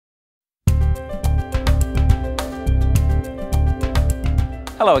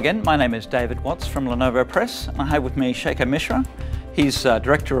Hello again, my name is David Watts from Lenovo Press, and I have with me Shekhar Mishra. He's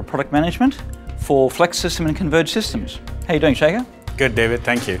Director of Product Management for Flex System and Converged Systems. How are you doing, Shekhar? Good, David,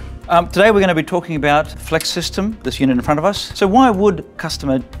 thank you. Today we're going to be talking about Flex System, this unit in front of us. So why would a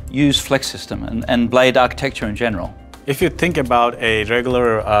customer use Flex System and blade architecture in general? If you think about a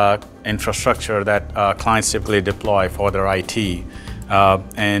regular infrastructure that clients typically deploy for their IT,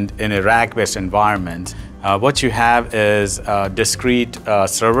 and in a rack-based environment, what you have is discrete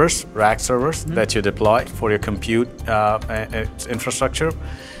servers, rack servers that you deploy for your compute infrastructure.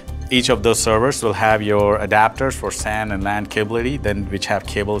 Each of those servers will have your adapters for SAN and LAN capability, then which have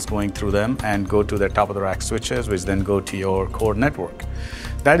cables going through them and go to the top of the rack switches, which then go to your core network.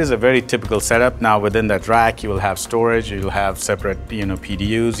 That is a very typical setup. Now within that rack, you will have storage, you will have separate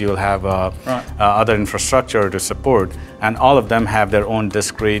PDUs, you will have other infrastructure to support, and all of them have their own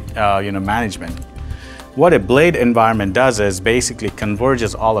discrete management. What a blade environment does is basically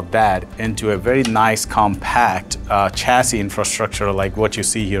converges all of that into a very nice compact chassis infrastructure like what you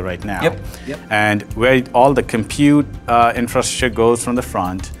see here right now. Yep. And where all the compute infrastructure goes from the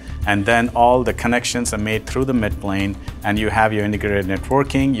front, and then all the connections are made through the midplane, and you have your integrated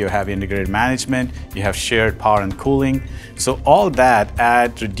networking, you have integrated management, you have shared power and cooling. So all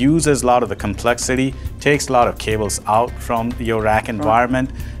that reduces a lot of the complexity, takes a lot of cables out from your rack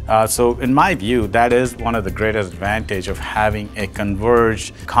environment. So in my view, that is one of the greatest advantage of having a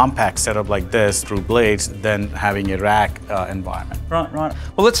converged, compact setup like this through blades than having a rack environment. Right.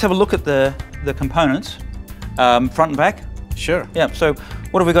 Well, let's have a look at the components, front and back. Sure. Yeah, so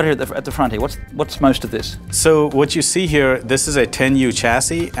what have we got here at the front here? What's most of this? So what you see here, this is a 10U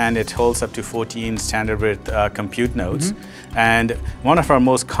chassis, and it holds up to 14 standard width compute nodes. And one of our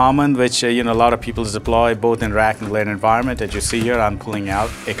most common, which a lot of people deploy both in rack and blade environment, as you see here, I'm pulling out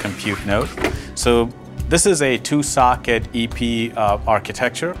a compute node. So this is a 2-socket EP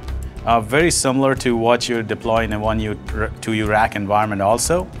architecture, very similar to what you deploy in a 1U, 2U rack environment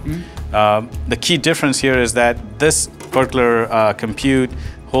also. The key difference here is that this particular compute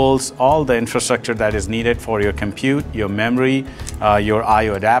holds all the infrastructure that is needed for your compute, your memory, your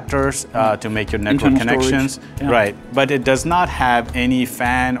I/O adapters to make your network connections. Right, but it does not have any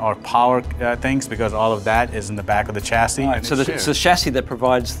fan or power things because all of that is in the back of the chassis. Right. So it's the chassis that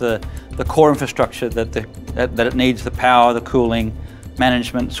provides the core infrastructure that it needs, the power, the cooling,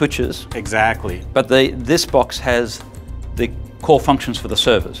 management, switches. Exactly. But this box has the core functions for the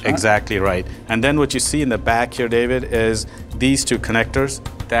servers, right? Exactly right. And then what you see in the back here, David, is these two connectors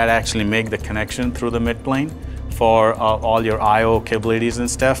that actually make the connection through the midplane for all your I/O capabilities and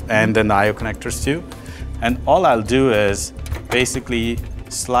stuff, and then the I/O connectors too. And all I'll do is basically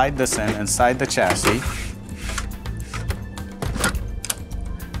slide this in inside the chassis.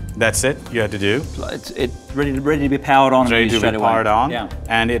 That's it. You have to do. It's ready to be powered on. Ready to be powered on. Yeah.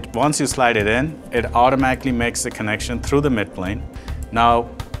 And once you slide it in, it automatically makes the connection through the midplane. Now,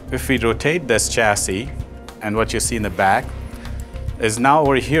 if we rotate this chassis, and what you see in the back is now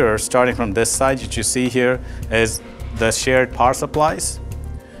over here, starting from this side, what you see here is the shared power supplies.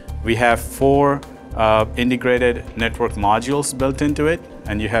 We have 4 integrated network modules built into it,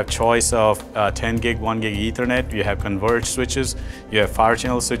 and you have choice of 10 gig, 1 gig Ethernet, you have converged switches, you have fire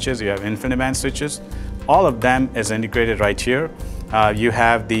channel switches, you have InfiniBand switches. All of them is integrated right here. You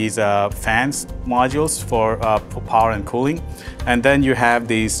have these fans modules for power and cooling, and then you have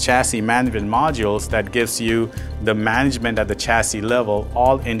these chassis management modules that gives you the management at the chassis level,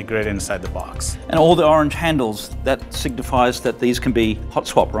 all integrated inside the box. And all the orange handles, that signifies that these can be hot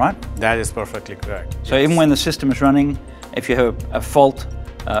swap, right? That is perfectly correct. So even when the system is running, if you have a fault,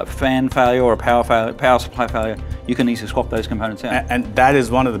 fan failure or a power supply failure, you can easily swap those components out. And that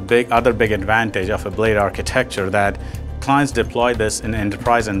is one of the other big advantage of a blade architecture, that clients deploy this in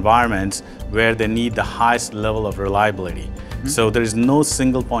enterprise environments where they need the highest level of reliability. So there is no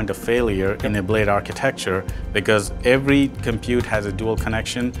single point of failure in a blade architecture because every compute has a dual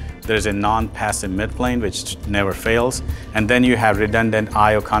connection. There's a non-passive midplane which never fails, and then you have redundant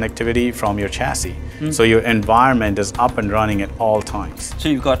I/O connectivity from your chassis. So your environment is up and running at all times. So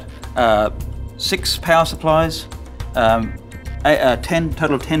you've got 6 power supplies,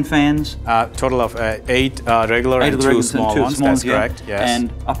 total of 10 fans. Total of 8 regular and 2 small ones, that's correct, yes.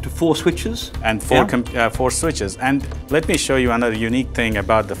 And up to 4 switches. And 4 switches. And let me show you another unique thing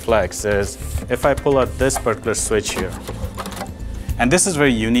about the Flex is, if I pull out this particular switch here, and this is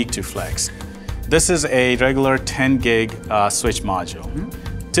very unique to Flex. This is a regular 10 gig switch module.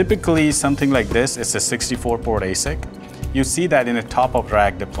 Typically something like this is a 64 port ASIC. You see that in a top of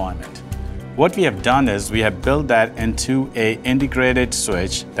rack deployment. What we have done is we have built that into an integrated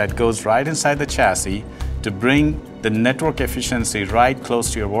switch that goes right inside the chassis to bring the network efficiency right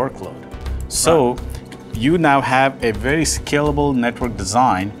close to your workload. So you now have a very scalable network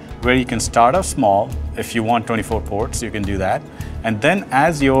design where you can start off small. If you want 24 ports, you can do that. And then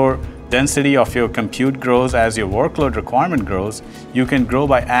as your density of your compute grows, as your workload requirement grows, you can grow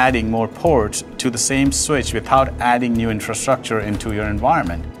by adding more ports to the same switch without adding new infrastructure into your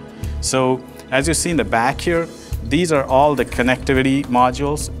environment. So as you see in the back here, these are all the connectivity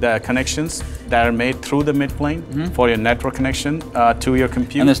modules, the connections that are made through the midplane for your network connection to your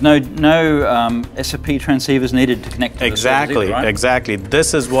compute. And there's no SFP transceivers needed to connect to Exactly, the right? exactly.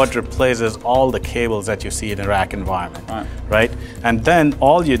 This is what replaces all the cables that you see in a rack environment, right? And then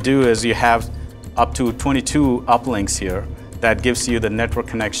all you do is you have up to 22 uplinks here that gives you the network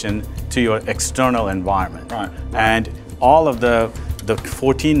connection to your external environment. And all of the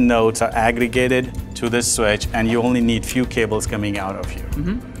 14 nodes are aggregated to this switch, and you only need few cables coming out of here.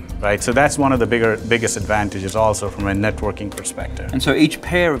 Right, so that's one of the biggest advantages also from a networking perspective. And so each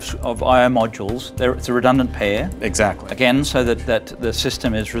pair of I/O modules, it's a redundant pair. Exactly. Again, so that the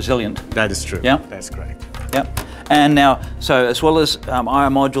system is resilient. That is true. Yeah. That's correct. Yep. And now, so as well as I/O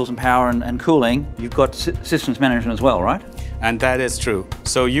modules and power and cooling, you've got systems management as well, right? And that is true.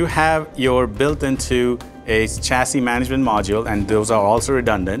 So you have your built into a chassis management module, and those are also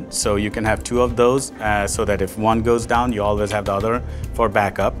redundant. So you can have two of those so that if one goes down, you always have the other for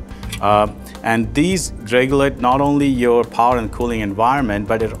backup. And these regulate not only your power and cooling environment,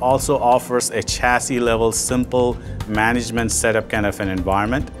 but it also offers a chassis level simple management setup kind of an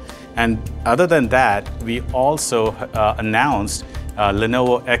environment. And other than that, we also announced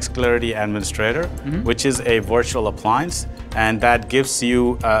Lenovo XCLARITY Administrator, which is a virtual appliance, and that gives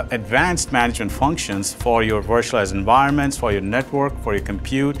you advanced management functions for your virtualized environments, for your network, for your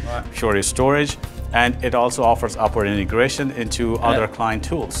compute, for your storage, and it also offers upward integration into other client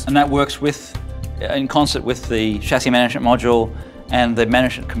tools. And that works in concert with the chassis management module and the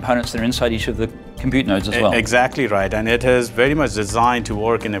management components that are inside each of the compute nodes as well. Exactly right, and it is very much designed to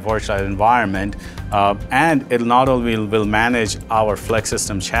work in a virtualized environment, and it not only will manage our Flex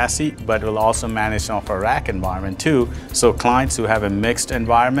System chassis, but it will also manage some of our rack environment too. So clients who have a mixed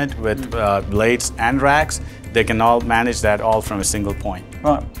environment with blades and racks, they can all manage that all from a single point.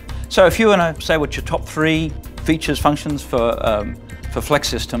 Right. So if you want to say what your top 3 features, functions for Flex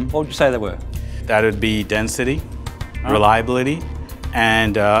System, what would you say they were? That would be density, reliability,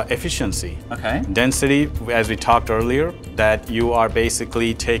 and efficiency. Okay. Density, as we talked earlier, that you are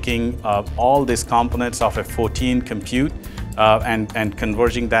basically taking all these components of a 14 compute and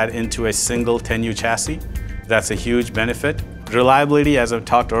converging that into a single 10U chassis. That's a huge benefit. Reliability, as I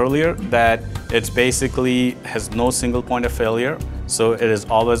talked earlier, that it's basically has no single point of failure, so it is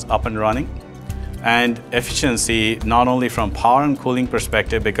always up and running. And efficiency, not only from power and cooling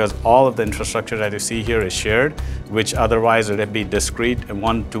perspective, because all of the infrastructure that you see here is shared, which otherwise would be discrete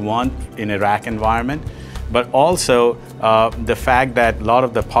one-to-one in a rack environment, but also the fact that a lot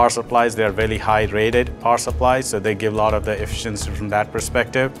of the power supplies, they are very high rated power supplies, so they give a lot of the efficiency from that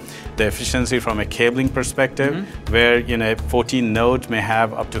perspective. The efficiency from a cabling perspective, where 14 nodes may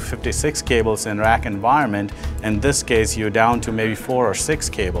have up to 56 cables in rack environment. In this case, you're down to maybe 4 or 6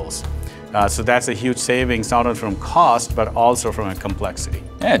 cables. So that's a huge savings, not only from cost, but also from a complexity.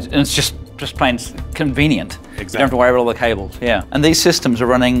 Yeah, and it's just plain convenient. Exactly. You don't have to worry about all the cables. Yeah. And these systems are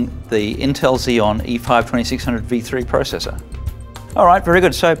running the Intel Xeon E5 2600 V3 processor. All right, very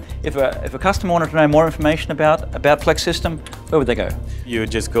good. So if a customer wanted to know more information about Flex System, where would they go? You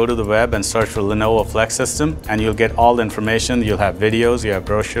just go to the web and search for Lenovo Flex System, and you'll get all the information. You'll have videos, you have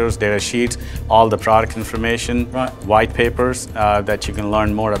brochures, data sheets, all the product information, white papers that you can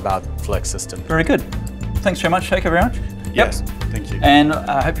learn more about Flex System. Very good. Thanks very much, Shekhar, very much. Yes, thank you. And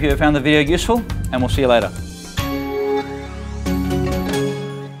I hope you found the video useful, and we'll see you later.